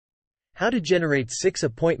How to generate 6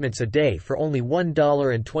 appointments a day for only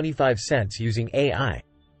 $1.25 using AI.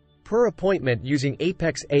 Per appointment using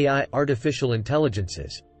Apex AI Artificial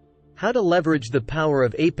Intelligences. How to leverage the power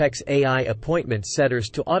of Apex AI appointment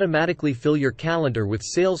setters to automatically fill your calendar with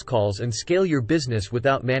sales calls and scale your business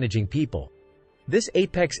without managing people. This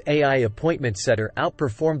Apex AI appointment setter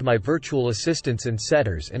outperformed my virtual assistants and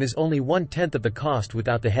setters and is only 1/10 of the cost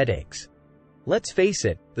without the headaches. Let's face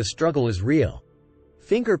it, the struggle is real.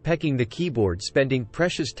 Finger-pecking the keyboard, spending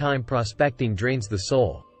precious time prospecting drains the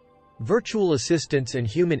soul. Virtual assistants and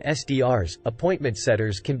human SDRs, appointment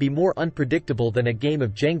setters, can be more unpredictable than a game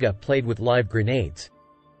of Jenga played with live grenades.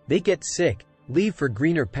 They get sick, leave for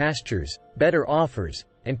greener pastures, better offers,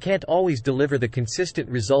 and can't always deliver the consistent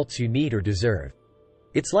results you need or deserve.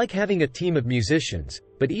 It's like having a team of musicians,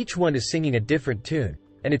 but each one is singing a different tune,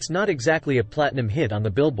 and it's not exactly a platinum hit on the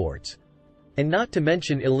billboards. And not to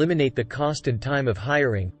mention eliminate the cost and time of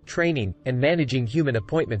hiring, training, and managing human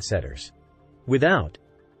appointment setters. Without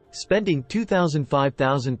spending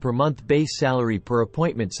 $2,000–5,000 per month base salary per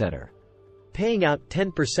appointment setter. Paying out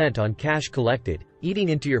 10% on cash collected, eating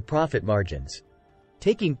into your profit margins.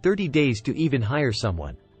 Taking 30 days to even hire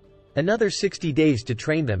someone. Another 60 days to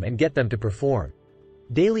train them and get them to perform.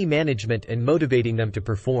 Daily management and motivating them to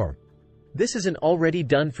perform. This is an already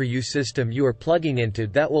done-for-you system you are plugging into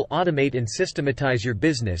that will automate and systematize your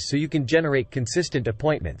business so you can generate consistent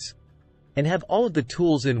appointments. And have all of the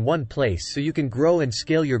tools in one place so you can grow and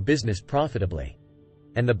scale your business profitably.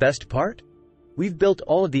 And the best part? We've built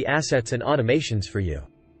all of the assets and automations for you.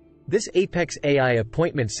 This Apex AI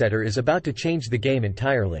appointment setter is about to change the game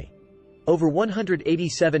entirely. Over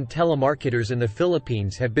 187 telemarketers in the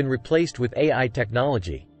Philippines have been replaced with AI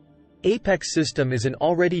technology. Apex system is an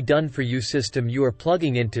already done-for-you system you are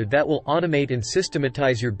plugging into that will automate and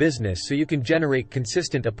systematize your business so you can generate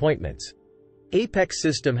consistent appointments. Apex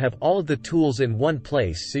system have all of the tools in one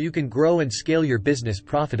place so you can grow and scale your business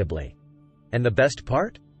profitably. And the best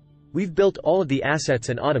part? We've built all of the assets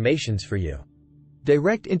and automations for you.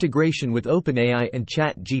 Direct integration with OpenAI and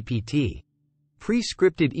ChatGPT.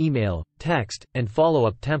 Pre-scripted email, text, and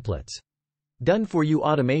follow-up templates. Done-for-you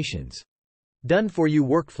automations. Done-for-you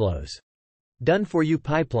workflows. Done-for-you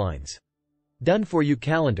pipelines. Done-for-you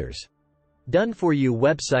calendars. Done-for-you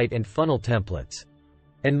website and funnel templates.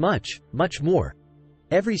 And much, much more.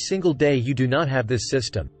 Every single day you do not have this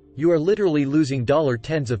system, you are literally losing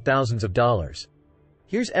tens of thousands of dollars.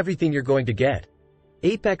 Here's everything you're going to get.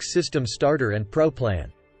 Apex System Starter and Pro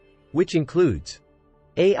Plan. Which includes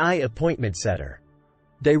AI Appointment Setter.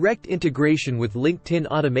 Direct integration with LinkedIn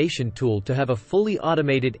automation tool to have a fully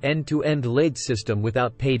automated end-to-end lead system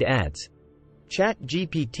without paid ads.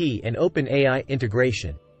 ChatGPT and OpenAI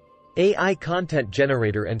integration. AI content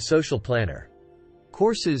generator and social planner.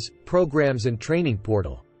 Courses, programs and training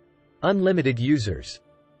portal. Unlimited users.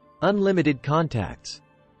 Unlimited contacts.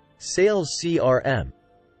 Sales CRM.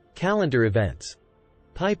 Calendar events.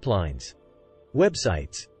 Pipelines.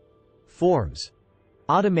 Websites. Forms.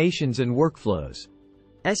 Automations and workflows.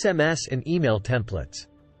 SMS and email templates.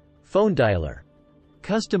 Phone dialer.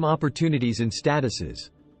 Custom opportunities and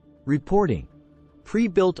statuses. Reporting.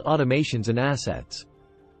 Pre-built automations and assets.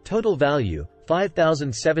 Total value,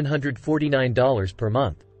 $5,749 per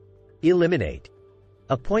month. Eliminate.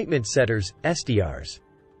 Appointment setters, SDRs.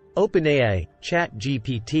 OpenAI,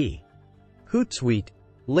 ChatGPT. Hootsuite,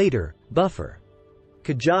 Later, Buffer.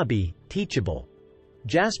 Kajabi, Teachable.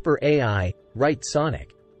 Jasper AI, Write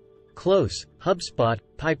Sonic. Close, HubSpot,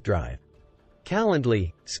 Pipedrive.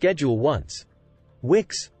 Calendly, Schedule Once.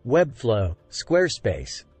 Wix, Webflow,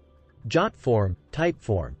 Squarespace. Jotform,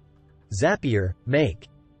 Typeform. Zapier, Make.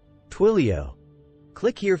 Twilio.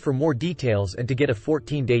 Click here for more details and to get a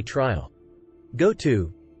 14-day trial. Go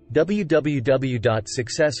to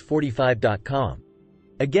www.success45.com.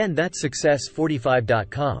 Again, that's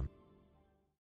success45.com.